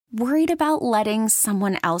Worried about letting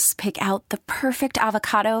someone else pick out the perfect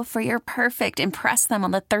avocado for your perfect impress them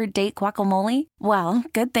on the third date guacamole? Well,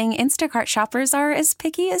 good thing Instacart shoppers are as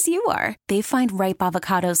picky as you are. They find ripe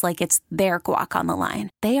avocados like it's their guac on the line.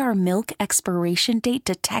 They are milk expiration date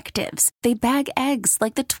detectives. They bag eggs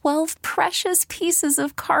like the 12 precious pieces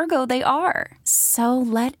of cargo they are. So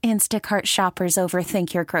let Instacart shoppers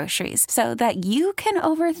overthink your groceries so that you can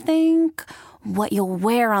overthink what you'll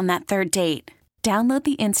wear on that third date. Download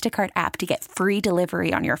the Instacart app to get free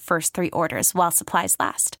delivery on your first 3 orders while supplies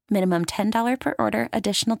last. Minimum $10 per order.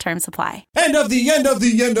 Additional terms apply. End of the end of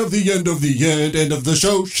the end of the end of the end. End of the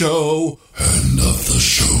show. End of the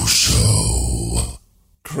show.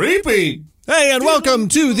 Creepy. Hey, and welcome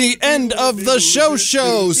to the end of the show.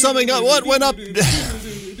 Summing up what went up...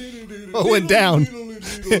 what went down.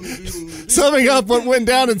 Summing up what went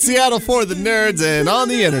down in Seattle for the nerds and on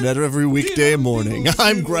the internet every weekday morning.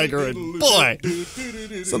 I'm Gregor, and boy,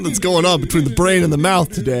 something's going on between the brain and the mouth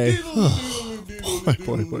today. Boy.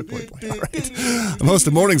 All right. I'm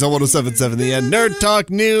hosting mornings on 107.7 The End. Nerd Talk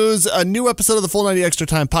News. A new episode of the Full 90 Extra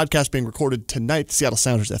Time podcast being recorded tonight. The Seattle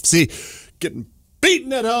Sounders FC getting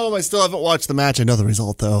beaten at home. I still haven't watched the match. I know the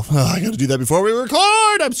result, though. I got to do that before we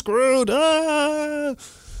record. I'm screwed.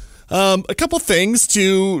 A couple things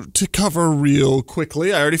to cover real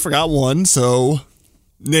quickly. I already forgot one, so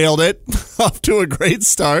nailed it. Off to a great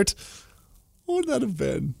start. What would that have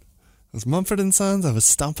been? It was Mumford & Sons. I was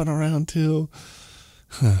stomping around, too.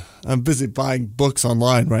 I'm busy buying books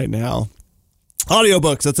online right now.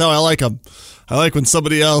 Audiobooks, that's how I like them. I like when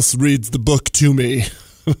somebody else reads the book to me.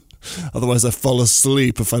 Otherwise, I fall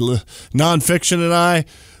asleep. Nonfiction and I,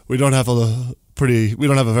 we don't have a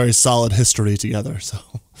very solid history together, so...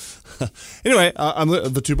 Anyway,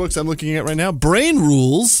 the 2 books I'm looking at right now. Brain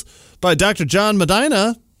Rules by Dr. John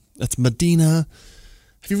Medina. That's Medina.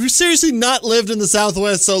 Have you seriously not lived in the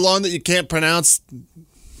Southwest so long that you can't pronounce?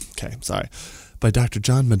 Okay, I'm sorry. By Dr.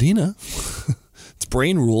 John Medina. It's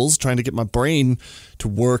Brain Rules, trying to get my brain to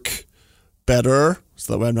work better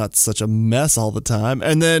so that way I'm not such a mess all the time.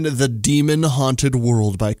 And then The Demon Haunted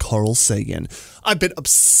World by Carl Sagan. I've been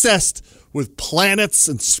obsessed with planets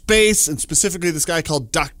and space, and specifically this guy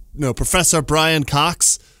called Professor Brian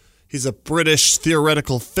Cox. He's a British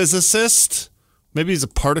theoretical physicist. Maybe he's a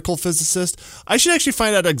particle physicist. I should actually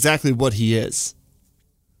find out exactly what he is.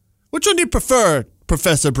 Which one do you prefer,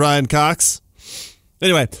 Professor Brian Cox?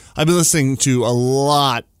 Anyway, I've been listening to a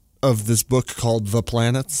lot of this book called The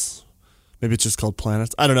Planets. Maybe it's just called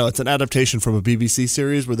Planets. I don't know. It's an adaptation from a BBC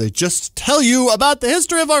series where they just tell you about the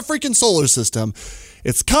history of our freaking solar system.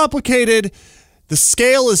 It's complicated. The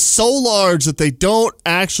scale is so large that they don't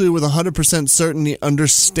actually with 100% certainty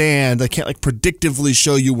understand. They can't predictively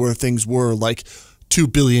show you where things were 2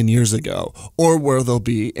 billion years ago or where they'll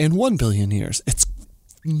be in 1 billion years. It's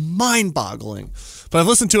mind-boggling. But I've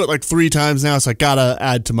listened to it 3 times now, so I gotta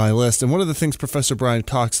add to my list. And one of the things Professor Brian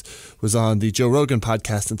Cox was on the Joe Rogan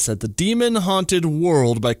podcast and said, The Demon Haunted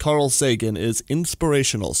World by Carl Sagan is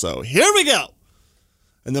inspirational. So here we go.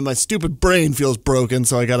 And then my stupid brain feels broken,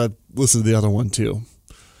 so I gotta listen to the other one too.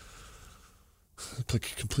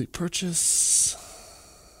 Click complete purchase.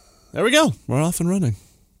 There we go. We're off and running.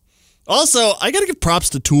 Also, I gotta give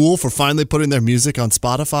props to Tool for finally putting their music on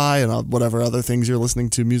Spotify and whatever other things you're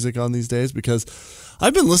listening to music on these days, because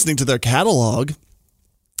I've been listening to their catalog,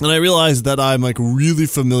 and I realized that I'm really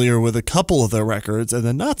familiar with a couple of their records, and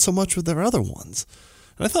then not so much with their other ones.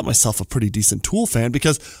 And I thought myself a pretty decent Tool fan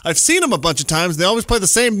because I've seen them a bunch of times. They always play the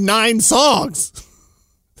same 9 songs.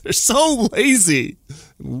 They're so lazy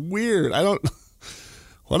and weird.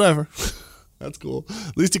 Whatever. That's cool.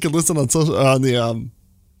 At least you can listen on the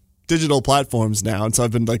digital platforms now. And so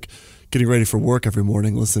I've been getting ready for work every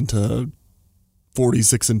morning, listen to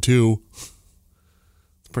 46 and 2.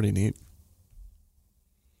 It's pretty neat.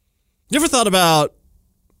 You ever thought about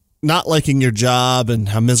not liking your job and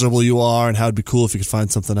how miserable you are and how it'd be cool if you could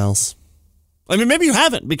find something else? I mean, maybe you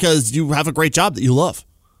haven't because you have a great job that you love.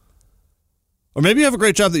 Or maybe you have a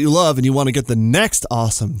great job that you love and you want to get the next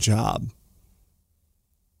awesome job.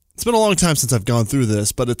 It's been a long time since I've gone through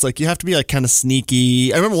this, but it's you have to be kind of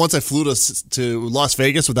sneaky. I remember once I flew to Las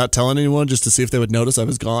Vegas without telling anyone just to see if they would notice I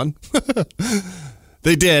was gone.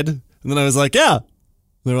 They did. And then I was yeah.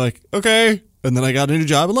 They're okay. And then I got a new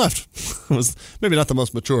job and left. It was maybe not the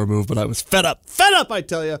most mature move, but I was fed up. Fed up, I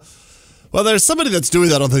tell you. Well, there's somebody that's doing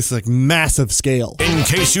that on this massive scale. In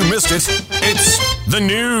case you missed it, it's the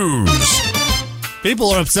news.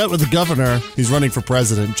 People are upset with the governor. He's running for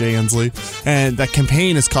president, Jay Inslee, and that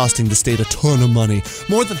campaign is costing the state a ton of money.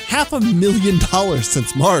 More than $500,000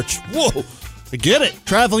 since March. Whoa! I get it.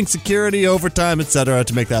 Traveling, security, overtime, etc.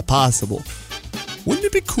 to make that possible. Wouldn't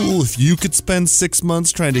it be cool if you could spend 6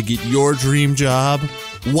 months trying to get your dream job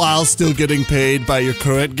while still getting paid by your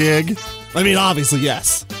current gig? I mean, obviously,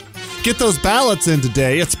 yes. Get those ballots in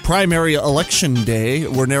today. It's primary election day.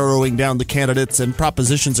 We're narrowing down the candidates and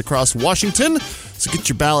propositions across Washington. So get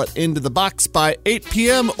your ballot into the box by 8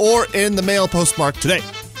 p.m. or in the mail postmark today.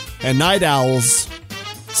 And night owls,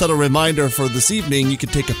 set a reminder for this evening. You can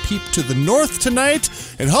take a peep to the north tonight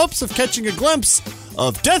in hopes of catching a glimpse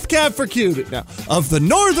of Death Cab for Cutie. Now, of the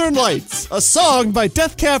Northern Lights, a song by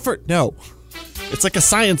Death Cab for... No. It's like a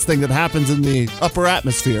science thing that happens in the upper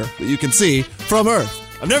atmosphere that you can see from Earth.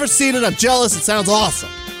 I've never seen it. I'm jealous. It sounds awesome.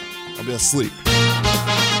 I'll be asleep.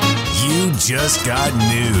 You just got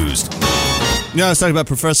news. I was talking about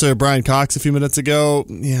Professor Brian Cox a few minutes ago.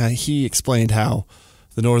 Yeah, he explained how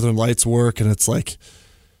the Northern Lights work, and it's like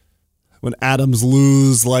when atoms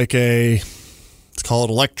lose like it's called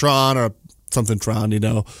electron or something tron,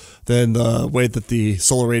 then the way that the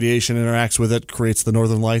solar radiation interacts with it creates the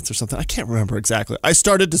Northern Lights or something. I can't remember exactly. I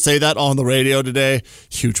started to say that on the radio today.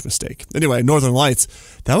 Huge mistake. Anyway, Northern Lights,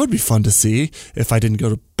 that would be fun to see if I didn't go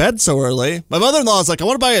to bed so early. My mother-in-law is like, I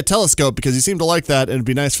want to buy a telescope because you seem to like that and it'd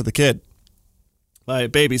be nice for the kid. My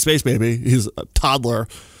baby, space baby, he's a toddler.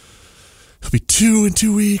 He'll be 2 in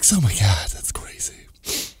 2 weeks. Oh my God, that's crazy.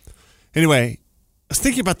 Anyway, I was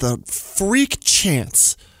thinking about the freak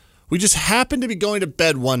chance. We just happened to be going to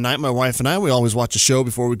bed one night, my wife and I. We always watch a show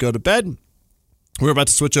before we go to bed. We were about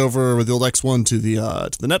to switch over with the old X1 to the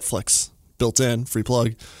Netflix, built-in, free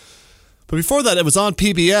plug. But before that, it was on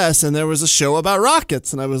PBS, and there was a show about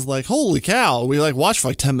rockets. And I was like, holy cow. We watched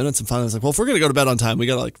for 10 minutes, and finally I was like, well, if we're going to go to bed on time, we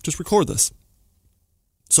got to just record this.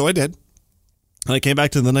 So I did. And I came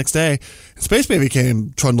back to the next day, and Space Baby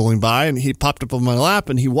came trundling by, and he popped up on my lap,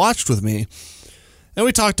 and he watched with me. And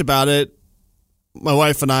we talked about it, my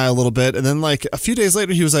wife and I, a little bit. And then a few days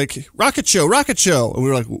later, he was like, rocket show. And we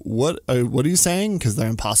were like, what are you saying? Because they're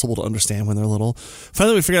impossible to understand when they're little.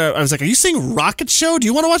 Finally, we figured out, I was like, are you saying rocket show? Do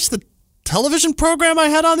you want to watch the television program I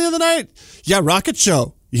had on the other night? Yeah, rocket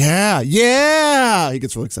show. Yeah. He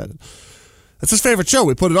gets real excited. That's his favorite show.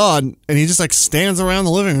 We put it on, and he just stands around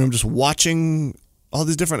the living room just watching all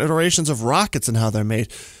these different iterations of rockets and how they're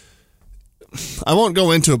made. I won't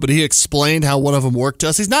go into it, but he explained how one of them worked to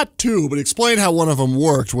us. He's not 2, but he explained how one of them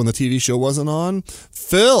worked when the TV show wasn't on.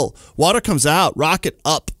 Phil, water comes out, rocket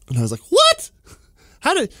up. And I was like, what?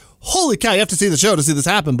 Holy cow, you have to see the show to see this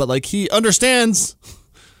happen. But he understands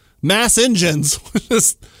mass engines, which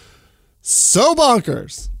is so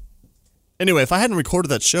bonkers. Anyway, if I hadn't recorded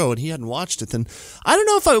that show and he hadn't watched it, then I don't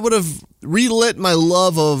know if I would have relit my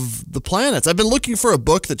love of the planets. I've been looking for a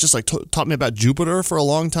book that just taught me about Jupiter for a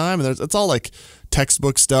long time, and it's all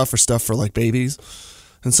textbook stuff or stuff for babies.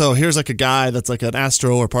 And so here's a guy that's an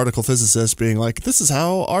astro or particle physicist being like, this is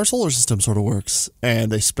how our solar system sort of works.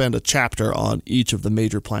 And they spend a chapter on each of the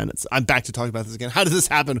major planets. I'm back to talking about this again. How did this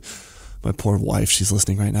happen? My poor wife, she's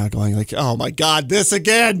listening right now going oh my God, this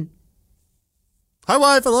again. Hi,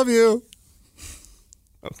 wife, I love you.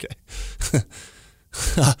 Okay.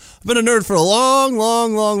 I've been a nerd for a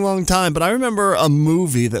long time, but I remember a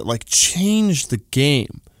movie that changed the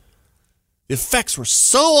game. The effects were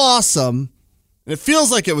so awesome, and it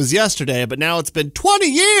feels like it was yesterday, but now it's been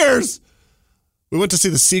 20 years. We went to see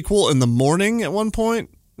the sequel in the morning at one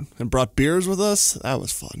point and brought beers with us. That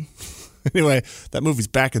was fun. Anyway, that movie's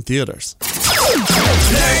back in theaters. Nerd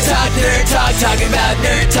Talk, talking about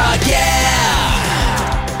Nerd Talk, yeah!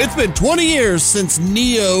 It's been 20 years since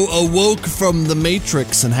Neo awoke from the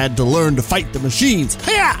Matrix and had to learn to fight the machines.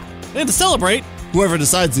 Hiya! And to celebrate, whoever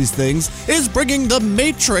decides these things is bringing the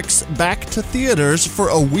Matrix back to theaters for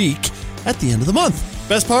a week at the end of the month.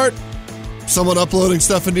 Best part? Someone uploading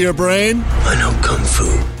stuff into your brain? I know Kung Fu.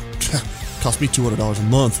 Cost me $200 a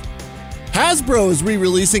month. Hasbro is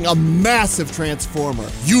re-releasing a massive Transformer,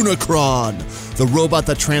 Unicron, the robot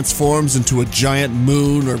that transforms into a giant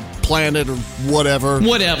moon or planet or whatever.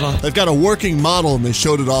 They've got a working model and they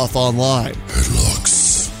showed it off online. It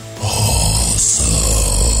looks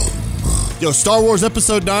awesome. Yo, Star Wars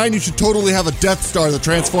Episode 9, you should totally have a Death Star that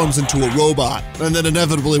transforms into a robot. And then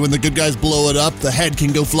inevitably, when the good guys blow it up, the head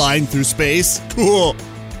can go flying through space. Cool.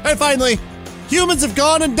 And finally, humans have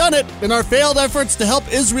gone and done it. In our failed efforts to help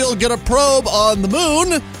Israel get a probe on the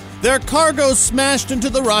moon, their cargo smashed into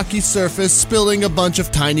the rocky surface, spilling a bunch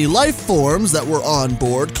of tiny life forms that were on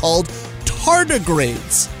board called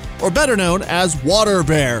tardigrades, or better known as water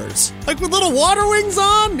bears. Like with little water wings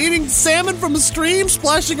on, eating salmon from a stream,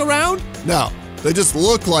 splashing around? No, They just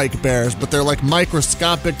look like bears, but they're like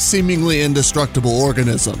microscopic, seemingly indestructible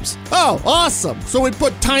organisms. Oh, awesome! So we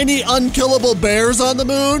put tiny, unkillable bears on the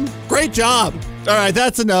moon? Great job! All right,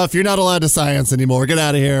 that's enough. You're not allowed to science anymore. Get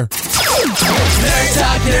out of here.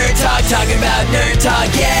 Nerd talk, talking about nerd talk,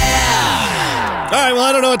 yeah! All right, well,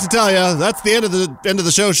 I don't know what to tell you. That's the end of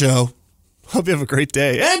the show. Hope you have a great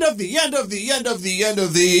day. End of the show. End of the show. End of the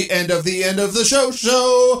end of the end of the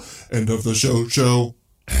show. End of the show.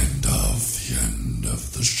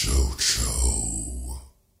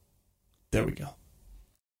 There we go.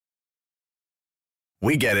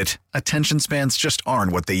 We get it. Attention spans just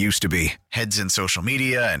aren't what they used to be. Heads in social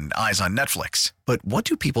media and eyes on Netflix. But what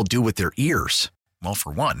do people do with their ears? Well,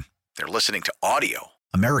 for one, they're listening to audio.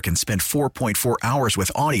 Americans spend 4.4 hours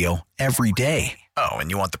with audio every day. Oh, and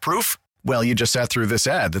you want the proof? Well, you just sat through this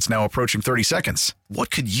ad that's now approaching 30 seconds.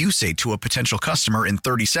 What could you say to a potential customer in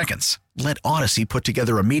 30 seconds? Let Odyssey put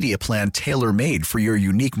together a media plan tailor-made for your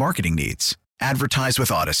unique marketing needs. Advertise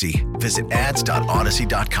with Odyssey. Visit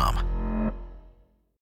ads.odyssey.com.